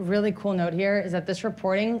really cool note here is that this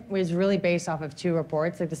reporting was really based off of 2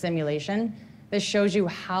 reports, like the simulation. This shows you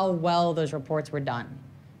how well those reports were done.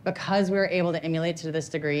 Because we were able to emulate to this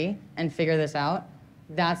degree and figure this out,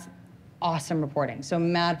 that's awesome reporting. So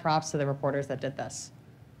mad props to the reporters that did this.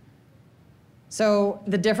 So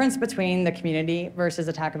the difference between the community versus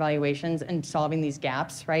attack evaluations and solving these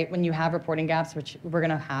gaps, right? When you have reporting gaps, which we're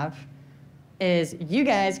gonna have, is you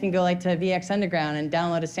guys can go to VX Underground and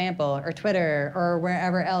download a sample, or Twitter, or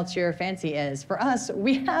wherever else your fancy is. For us,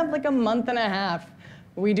 we have a month and a half.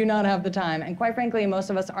 We do not have the time. And quite frankly,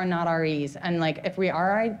 most of us are not REs. And if we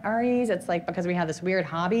are REs, it's because we have this weird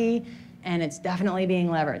hobby, and it's definitely being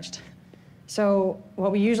leveraged. So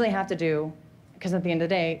what we usually have to do, because at the end of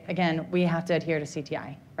the day, again, we have to adhere to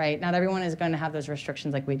CTI, right? Not everyone is going to have those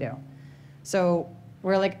restrictions like we do. So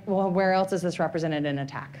we're well, where else is this represented in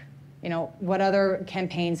attack? What other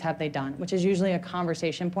campaigns have they done? Which is usually a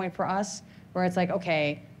conversation point for us, where it's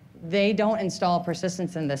okay, they don't install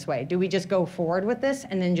persistence in this way. Do we just go forward with this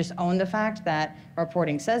and then just own the fact that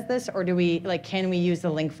reporting says this, or do we, can we use the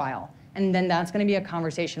link file? And then that's gonna be a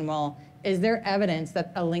conversation, well, is there evidence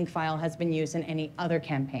that a link file has been used in any other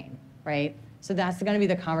campaign, right? So that's gonna be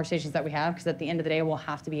the conversations that we have, because at the end of the day, we'll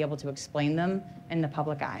have to be able to explain them in the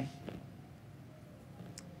public eye.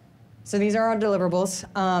 So these are our deliverables.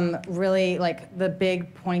 Really, like the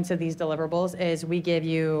big points of these deliverables is we give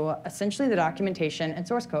you essentially the documentation and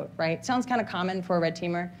source code, right? Sounds kind of common for a red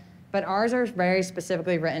teamer, but ours are very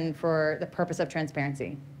specifically written for the purpose of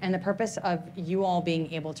transparency and the purpose of you all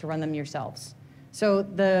being able to run them yourselves. So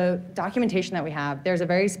the documentation that we have, there's a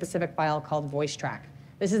very specific file called voice track.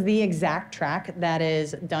 This is the exact track that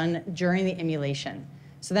is done during the emulation.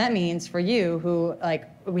 So that means for you who, like,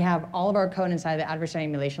 we have all of our code inside the Adversary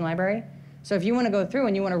Emulation library. So if you want to go through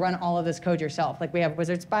and you want to run all of this code yourself, like we have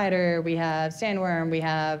Wizard Spider, we have Sandworm, we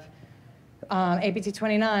have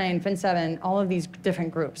APT29, Fin7, all of these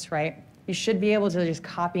different groups, right? You should be able to just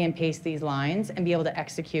copy and paste these lines and be able to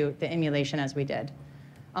execute the emulation as we did.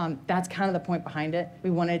 That's kind of the point behind it.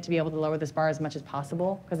 We wanted to be able to lower this bar as much as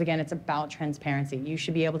possible because, again, it's about transparency. You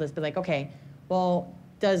should be able to be like, okay, well,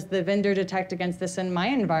 does the vendor detect against this in my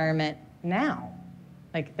environment now?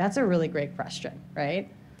 Like, that's a really great question,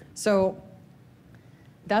 right? So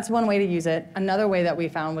that's one way to use it. Another way that we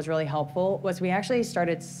found was really helpful was we actually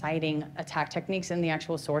started citing attack techniques in the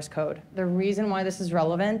actual source code. The reason why this is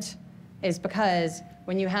relevant is because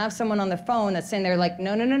when you have someone on the phone that's saying they're like,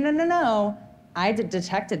 no, no, no, no, no, no, I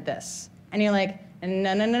detected this. And you're like,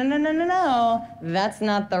 no, no, no, no, no, no, no, that's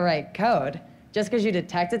not the right code. Just because you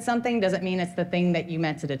detected something doesn't mean it's the thing that you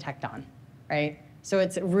meant to detect on, right? So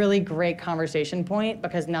it's a really great conversation point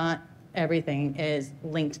because not everything is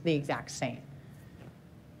linked the exact same.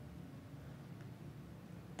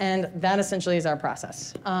 And that essentially is our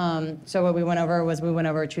process. So what we went over was we went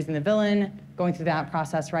over choosing the villain, going through that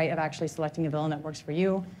process, right, of actually selecting a villain that works for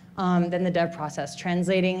you. Then the dev process,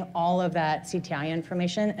 translating all of that CTI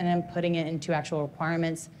information and then putting it into actual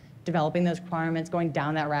requirements, developing those requirements, going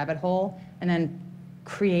down that rabbit hole, and then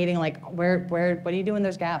creating like, what do you do in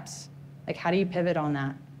those gaps? Like, how do you pivot on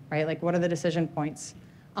that, right? Like, what are the decision points?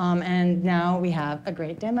 And now we have a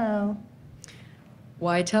great demo.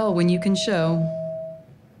 Why tell when you can show?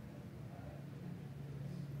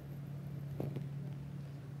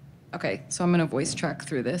 Okay, so I'm gonna voice track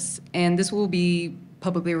through this, and this will be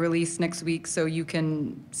publicly released next week, so you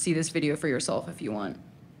can see this video for yourself if you want.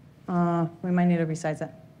 We might need to resize it.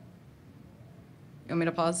 You want me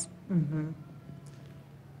to pause? Mm-hmm.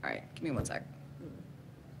 All right, give me one sec.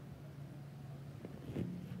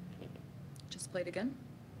 Just play it again.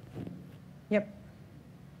 Yep.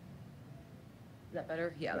 Is that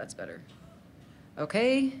better? Yeah, that's better.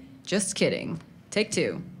 Okay, just kidding. Take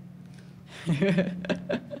two.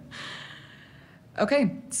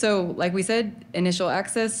 Okay, so like we said, initial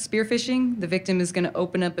access, spear phishing. The victim is going to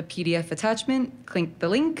open up a PDF attachment, click the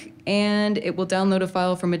link, and it will download a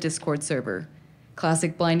file from a Discord server.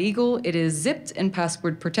 Classic Blind Eagle, it is zipped and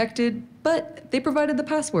password protected, but they provided the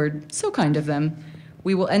password, so kind of them.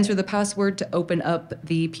 We will enter the password to open up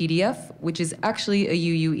the PDF, which is actually a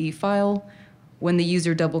UUE file. When the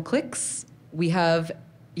user double clicks, we have,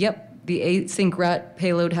 yep, the async rat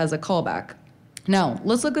payload has a callback. Now,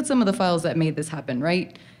 let's look at some of the files that made this happen,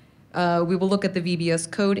 right? We will look at the VBS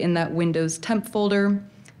code in that Windows temp folder.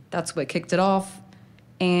 That's what kicked it off.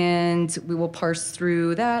 And we will parse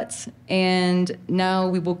through that. And now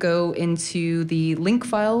we will go into the link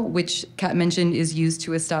file, which Kat mentioned is used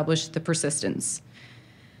to establish the persistence.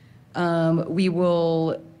 We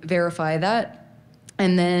will verify that.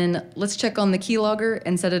 And then let's check on the keylogger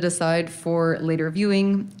and set it aside for later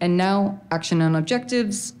viewing. And now, action on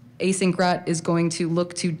objectives. Async rat is going to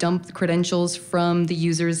look to dump the credentials from the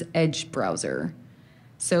user's Edge browser.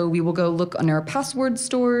 So we will go look on our password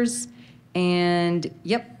stores. And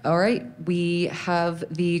yep, all right, we have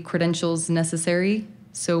the credentials necessary.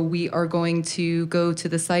 So we are going to go to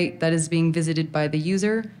the site that is being visited by the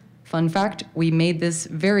user. Fun fact, we made this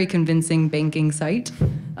very convincing banking site.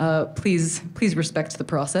 Please respect the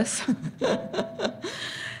process.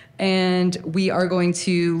 And we are going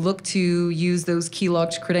to look to use those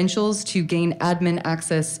keylogged credentials to gain admin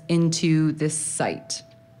access into this site.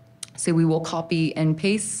 So we will copy and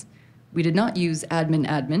paste. We did not use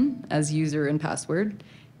admin as user and password.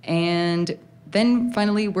 And then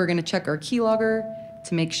finally, we're gonna check our keylogger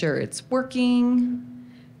to make sure it's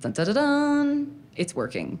working. Dun, dun, dun, dun. It's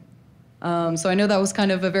working. So I know that was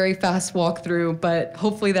kind of a very fast walkthrough, but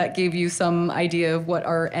hopefully that gave you some idea of what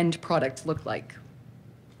our end product looked like.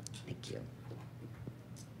 Thank you.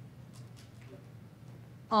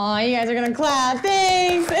 Aw, you guys are gonna clap.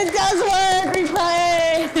 Thanks. It does work.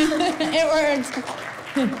 Replay. It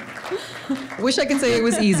worked. Wish I could say it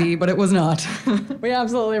was easy, but it was not. We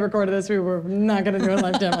absolutely recorded this. We were not gonna do a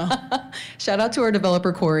live demo. Shout out to our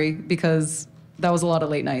developer, Corey, because that was a lot of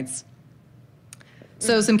late nights.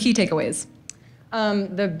 So some key takeaways.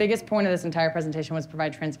 The biggest point of this entire presentation was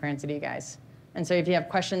provide transparency to you guys. And so if you have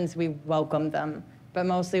questions, we welcome them. But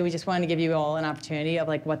mostly we just wanted to give you all an opportunity of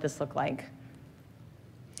like what this looked like.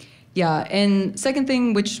 Yeah, and second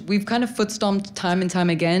thing, which we've kind of foot-stomped time and time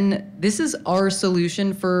again, this is our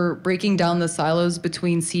solution for breaking down the silos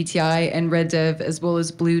between CTI and Red Dev, as well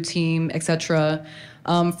as Blue Team, et cetera,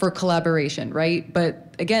 for collaboration, right?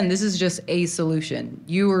 But again, this is just a solution.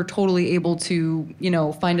 You are totally able to,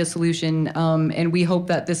 find a solution, and we hope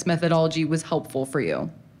that this methodology was helpful for you.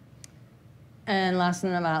 And last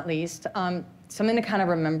but not least, something to kind of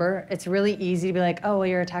remember, it's really easy to be like, oh, well,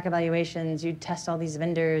 your attack evaluations, you test all these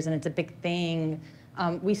vendors and it's a big thing.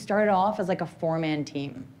 We started off as like a 4-man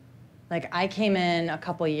team. Like I came in a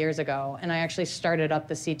couple of years ago and I actually started up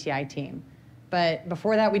the CTI team. But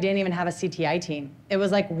before that, we didn't even have a CTI team. It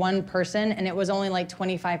was like one person and it was only like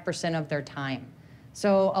 25% of their time.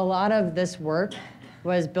 So a lot of this work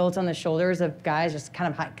was built on the shoulders of guys just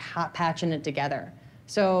kind of hot patching it together.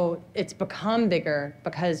 So it's become bigger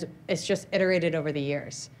because it's just iterated over the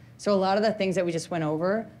years. So a lot of the things that we just went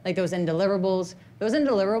over, like those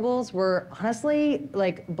deliverables were honestly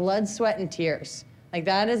like blood, sweat, and tears. Like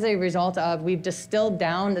that is a result of we've distilled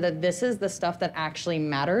down that this is the stuff that actually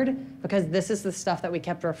mattered because this is the stuff that we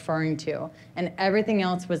kept referring to. And everything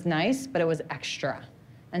else was nice, but it was extra.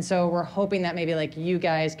 And so we're hoping that maybe like you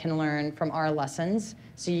guys can learn from our lessons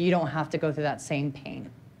so you don't have to go through that same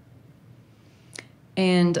pain.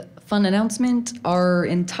 And fun announcement, our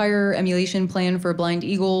entire emulation plan for Blind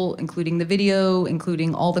Eagle, including the video,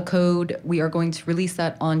 including all the code, we are going to release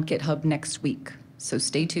that on GitHub next week. So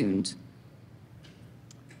stay tuned.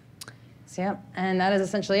 So yeah, and that is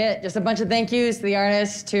essentially it. Just a bunch of thank yous to the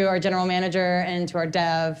artists, to our general manager, and to our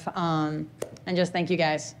dev. And just thank you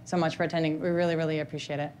guys so much for attending. We really, really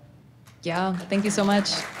appreciate it. Yeah, thank you so much.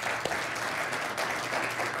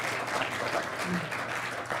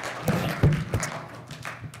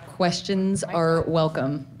 Questions are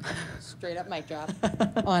welcome. Straight up mic drop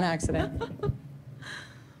on accident.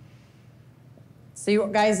 So you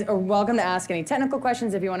guys are welcome to ask any technical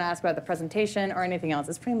questions if you want to ask about the presentation or anything else.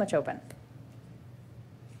 It's pretty much open.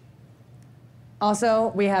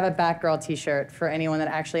 Also, we have a Batgirl t-shirt for anyone that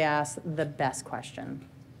actually asks the best question.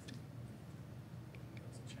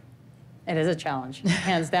 It is a challenge,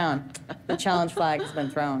 hands down. The challenge flag has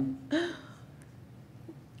been thrown.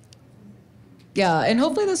 Yeah, and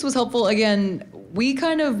hopefully this was helpful. Again, we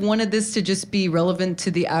kind of wanted this to just be relevant to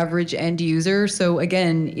the average end user. So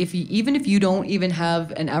again, even if you don't even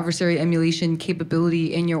have an adversary emulation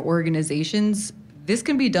capability in your organizations, this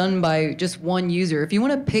can be done by just one user. If you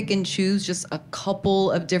want to pick and choose just a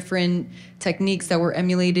couple of different techniques that were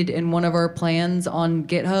emulated in one of our plans on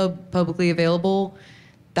GitHub, publicly available,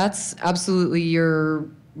 that's absolutely your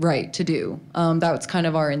right to do. That's kind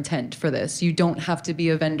of our intent for this. You don't have to be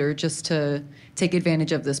a vendor just to take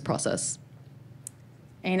advantage of this process.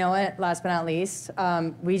 And you know what, last but not least,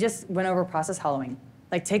 we just went over process hollowing.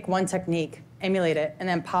 Like take one technique, emulate it, and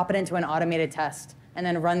then pop it into an automated test, and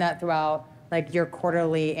then run that throughout like your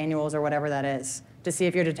quarterly annuals or whatever that is to see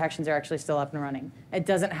if your detections are actually still up and running. It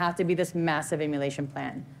doesn't have to be this massive emulation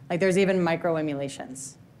plan. Like there's even micro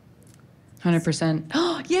emulations. 100%.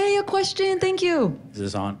 Oh, yay, a question, thank you. Is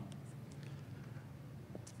this on?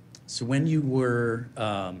 So when you were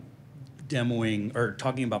demoing or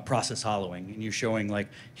talking about process hollowing and you're showing like,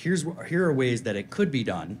 here are ways that it could be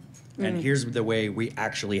done, and here's the way we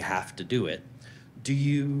actually have to do it. Do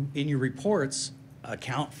you, in your reports,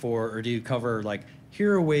 account for, or do you cover like,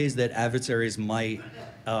 here are ways that adversaries might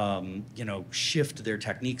shift their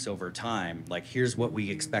techniques over time? Like, here's what we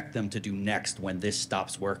expect them to do next when this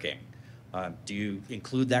stops working. Do you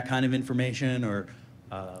include that kind of information, or,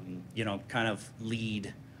 kind of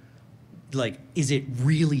lead, like, is it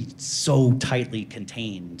really so tightly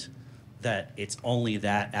contained that it's only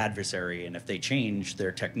that adversary, and if they change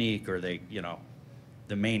their technique or they,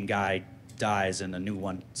 the main guy dies and a new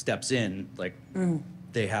one steps in, like,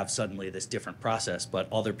 they have suddenly this different process, but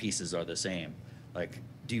other pieces are the same? Like,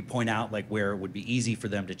 do you point out, like, where it would be easy for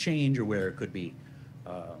them to change or where it could be,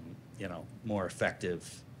 more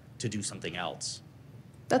effective to do something else?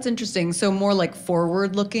 That's interesting. So more like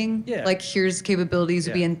forward-looking? Yeah. Like here's capabilities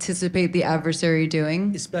we anticipate the adversary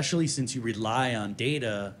doing? Especially since you rely on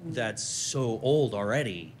data that's so old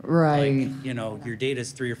already. Right. Like, your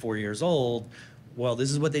data's 3 or 4 years old. Well,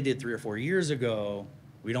 this is what they did 3 or 4 years ago.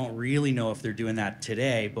 We don't really know if they're doing that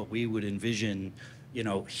today, but we would envision,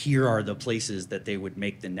 here are the places that they would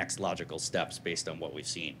make the next logical steps based on what we've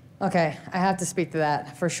seen. Okay, I have to speak to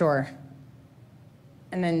that for sure.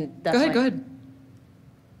 And then definitely. Go ahead.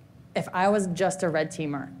 If I was just a red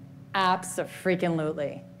teamer,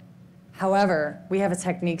 abso-freaking-lutely. However, we have a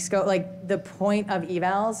technique scope. Like the point of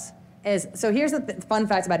evals is, so here's the fun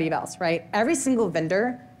fact about evals, right? Every single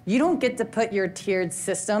vendor, you don't get to put your tiered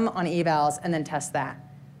system on evals and then test that.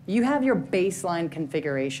 You have your baseline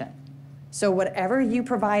configuration. So whatever you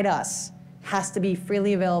provide us has to be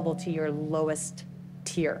freely available to your lowest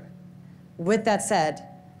tier. With that said,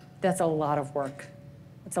 that's a lot of work.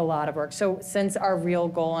 It's a lot of work. So since our real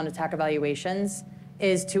goal on attack evaluations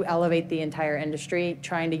is to elevate the entire industry,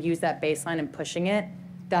 trying to use that baseline and pushing it,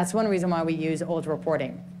 that's one reason why we use old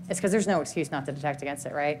reporting. It's because there's no excuse not to detect against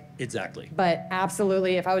it, right? Exactly. But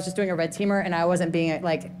absolutely, if I was just doing a red teamer and I wasn't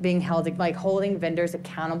being held, like holding vendors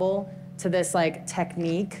accountable to this like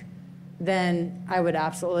technique, then I would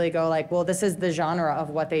absolutely go like, well, this is the genre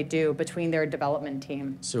of what they do between their development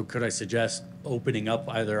team. So could I suggest opening up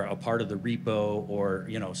either a part of the repo or,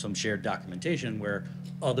 you know, some shared documentation where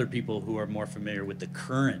other people who are more familiar with the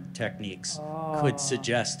current techniques could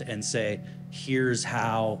suggest and say, here's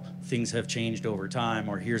how things have changed over time,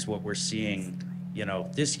 or here's what we're seeing, you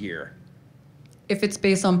know, this year. If it's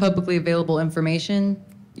based on publicly available information,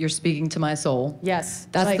 you're speaking to my soul. Yes.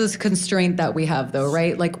 That's like, this constraint that we have though,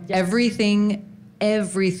 right? Like Yes.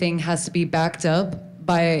 everything has to be backed up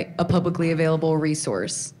by a publicly available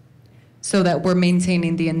resource so that we're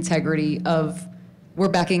maintaining the integrity of, we're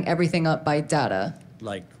backing everything up by data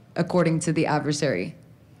Like according to the adversary.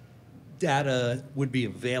 Data would be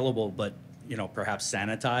available, but, you know, perhaps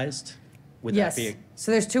sanitized? Would yes. that be?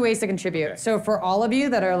 So there's two ways to contribute. Okay. So for all of you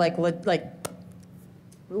that are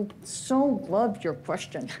so love your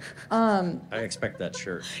question. I expect that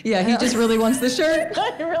shirt. Yeah, he just really wants the shirt.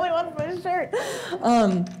 I really want to put a shirt.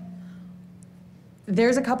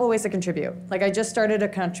 There's a couple ways to contribute. Like I just started a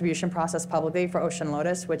contribution process publicly for Ocean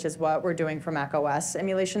Lotus, which is what we're doing for macOS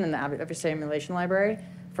emulation in the Adversary Emulation library.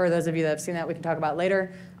 For those of you that have seen that, we can talk about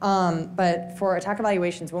later. But for attack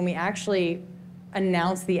evaluations, when we actually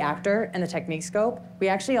announce the actor and the technique scope, we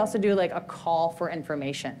actually also do like a call for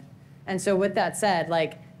information. And so with that said,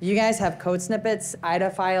 like you guys have code snippets, IDA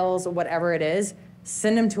files, whatever it is,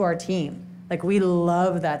 send them to our team. Like we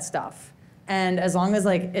love that stuff. And as long as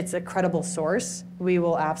like it's a credible source, we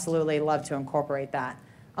will absolutely love to incorporate that.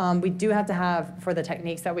 We do have to have, for the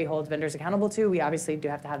techniques that we hold vendors accountable to, we obviously do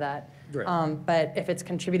have to have that. Right. But if it's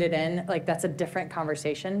contributed in, like that's a different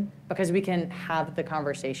conversation because we can have the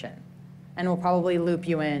conversation. And we'll probably loop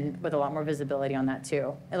you in with a lot more visibility on that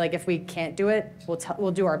too. And like if we can't do it,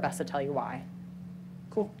 we'll do our best to tell you why.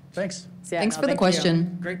 Cool. Thanks. So, yeah, Thanks no, for the thank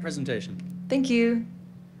question. Great presentation. Thank you. You.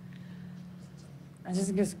 I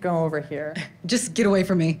just go over here. Just get away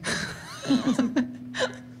from me.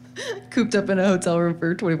 Cooped up in a hotel room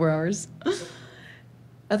for 24 hours.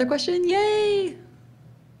 Other question? Yay!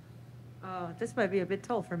 This might be a bit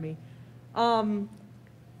tall for me.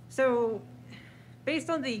 So, based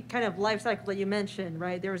on the kind of life cycle that you mentioned,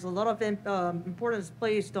 right, there was a lot of importance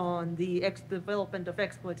placed on the development of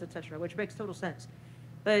exploits, etc., which makes total sense.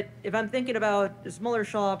 But if I'm thinking about a smaller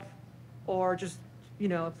shop or just, you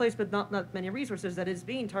know, a place with not many resources that is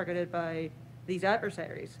being targeted by these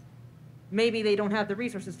adversaries, maybe they don't have the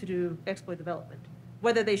resources to do exploit development.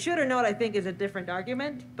 Whether they should or not, I think, is a different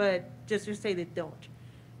argument, but just say they don't.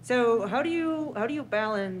 So how do you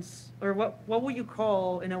balance, or what would you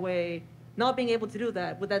call, in a way, not being able to do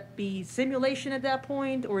that? Would that be simulation at that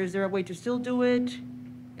point, or is there a way to still do it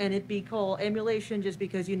and it be called emulation just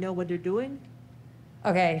because you know what they're doing?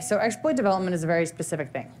 Okay, so exploit development is a very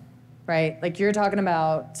specific thing, right? Like you're talking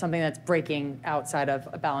about something that's breaking outside of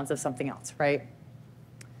a balance of something else, right?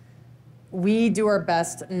 We do our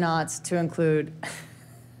best not to include,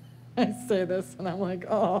 I say this and I'm like,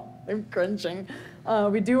 oh, I'm cringing.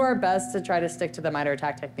 We do our best to try to stick to the MITRE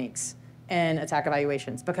ATT&CK techniques in attack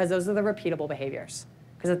evaluations because those are the repeatable behaviors.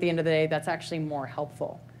 Because at the end of the day, that's actually more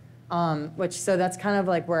helpful. So that's kind of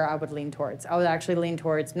like where I would lean towards. I would actually lean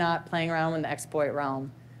towards not playing around in the exploit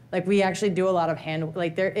realm. Like we actually do a lot of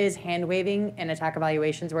there is hand waving in attack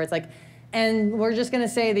evaluations where it's like, and we're just gonna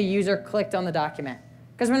say the user clicked on the document.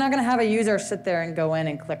 Because we're not gonna have a user sit there and go in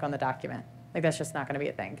and click on the document. Like that's just not gonna be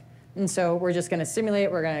a thing. And so we're just gonna simulate,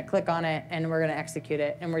 we're gonna click on it, and we're gonna execute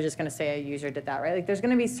it, and we're just gonna say a user did that, right? Like there's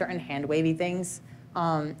gonna be certain hand wavy things,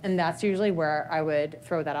 and that's usually where I would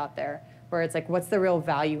throw that out there, where it's like, what's the real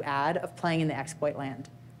value add of playing in the exploit land?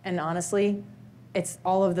 And honestly, it's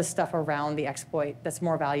all of the stuff around the exploit that's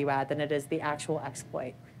more value add than it is the actual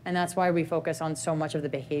exploit. And that's why we focus on so much of the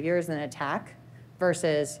behaviors in an attack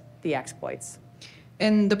versus the exploits.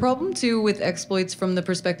 And the problem too with exploits from the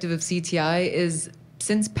perspective of CTI is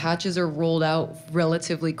since patches are rolled out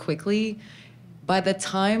relatively quickly, by the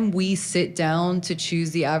time we sit down to choose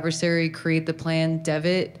the adversary, create the plan, dev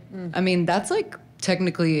it, I mean, that's like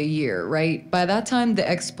technically a year, right? By that time, the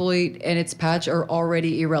exploit and its patch are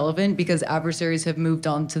already irrelevant because adversaries have moved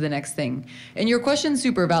on to the next thing. And your question's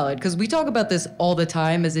super valid because we talk about this all the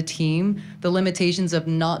time as a team, the limitations of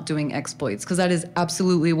not doing exploits, because that is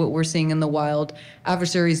absolutely what we're seeing in the wild.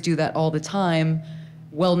 Adversaries do that all the time.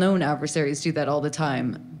 Well-known adversaries do that all the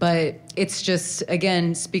time. But it's just,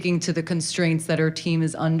 again, speaking to the constraints that our team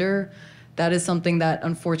is under, that is something that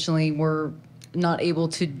unfortunately we're not able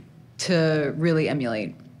to really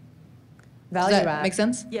emulate. Value Does that add. make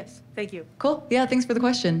sense? Yes, thank you. Cool. Yeah, thanks for the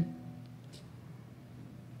question.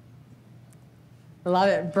 Love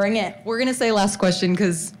it. Bring it. We're going to say last question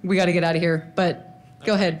because we got to get out of here, but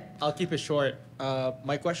go ahead. I'll keep it short.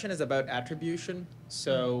 My question is about attribution.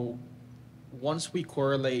 So once we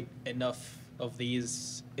correlate enough of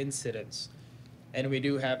these incidents, and we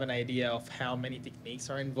do have an idea of how many techniques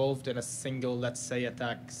are involved in a single, let's say,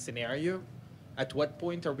 attack scenario, at what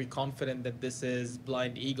point are we confident that this is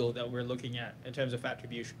blind eagle that we're looking at in terms of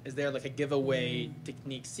attribution? Is there like a giveaway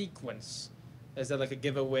technique sequence? Is there like a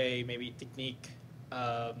giveaway maybe technique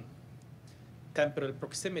temporal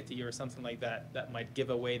proximity or something like that that might give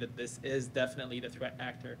away that this is definitely the threat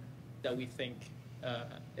actor that we think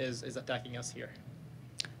is attacking us here?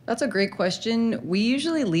 That's a great question. We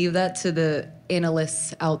usually leave that to the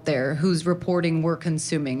analysts out there whose reporting we're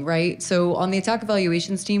consuming, right? So on the attack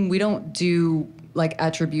evaluations team, we don't do like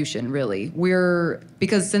attribution really.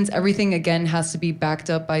 Because since everything again has to be backed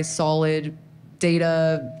up by solid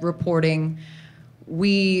data reporting,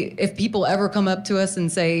 if people ever come up to us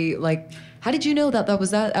and say like, how did you know that was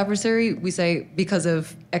that adversary? We say because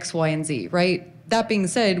of X, Y, and Z, right? That being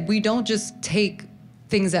said, we don't just take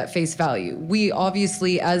things at face value. We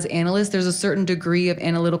obviously, as analysts, there's a certain degree of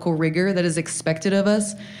analytical rigor that is expected of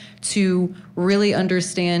us to really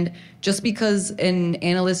understand just because an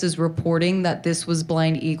analyst is reporting that this was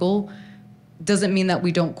blind eagle doesn't mean that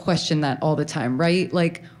we don't question that all the time, right?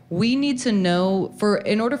 Like we need to know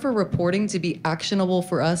in order for reporting to be actionable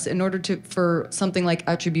for us, for something like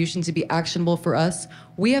attribution to be actionable for us,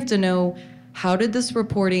 we have to know how did this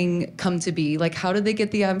reporting come to be? Like, how did they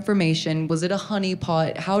get the information? Was it a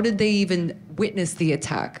honeypot? How did they even witness the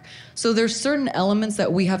attack? So there's certain elements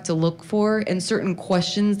that we have to look for and certain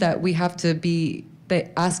questions that we have to be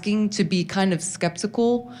asking to be kind of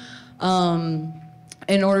skeptical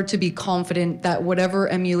in order to be confident that whatever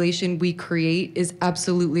emulation we create is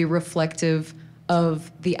absolutely reflective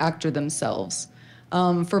of the actor themselves.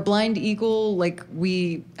 For Blind Eagle, like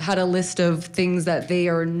we had a list of things that they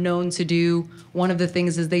are known to do. One of the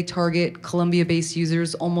things is they target Colombia-based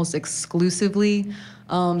users almost exclusively.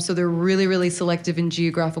 So they're really, really selective in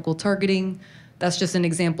geographical targeting. That's just an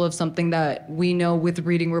example of something that we know with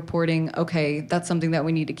reading reporting, okay, that's something that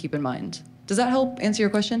we need to keep in mind. Does that help answer your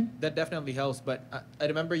question? That definitely helps, but I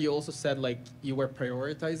remember you also said like you were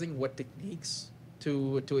prioritizing what techniques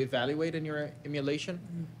to evaluate in your emulation.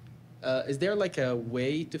 Is there like a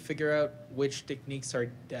way to figure out which techniques are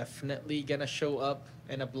definitely gonna show up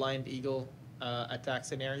in a blind eagle attack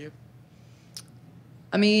scenario?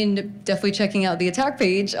 I mean, definitely checking out the attack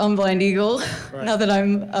page on Blind Eagle, right. Now that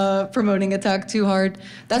I'm promoting attack too hard.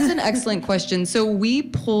 That's an excellent question. So we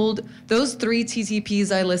pulled those 3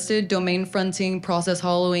 TTPs I listed, domain fronting, process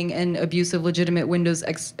hollowing, and abusive legitimate Windows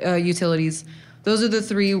utilities. Those are the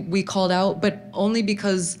 3 we called out, but only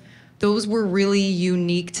because those were really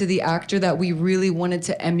unique to the actor that we really wanted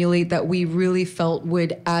to emulate, that we really felt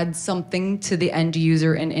would add something to the end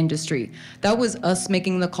user and industry. That was us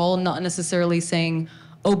making the call, not necessarily saying,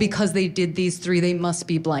 oh, because they did these 3, they must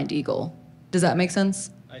be Blind Eagle. Does that make sense?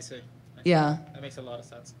 I see. Yeah. That makes a lot of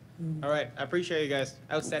sense. All right, I appreciate you guys.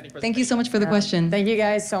 Outstanding presentation. Thank you so much for the question. Thank you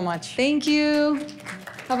guys so much. Thank you.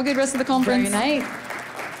 Have a good rest of the conference. Enjoy your night.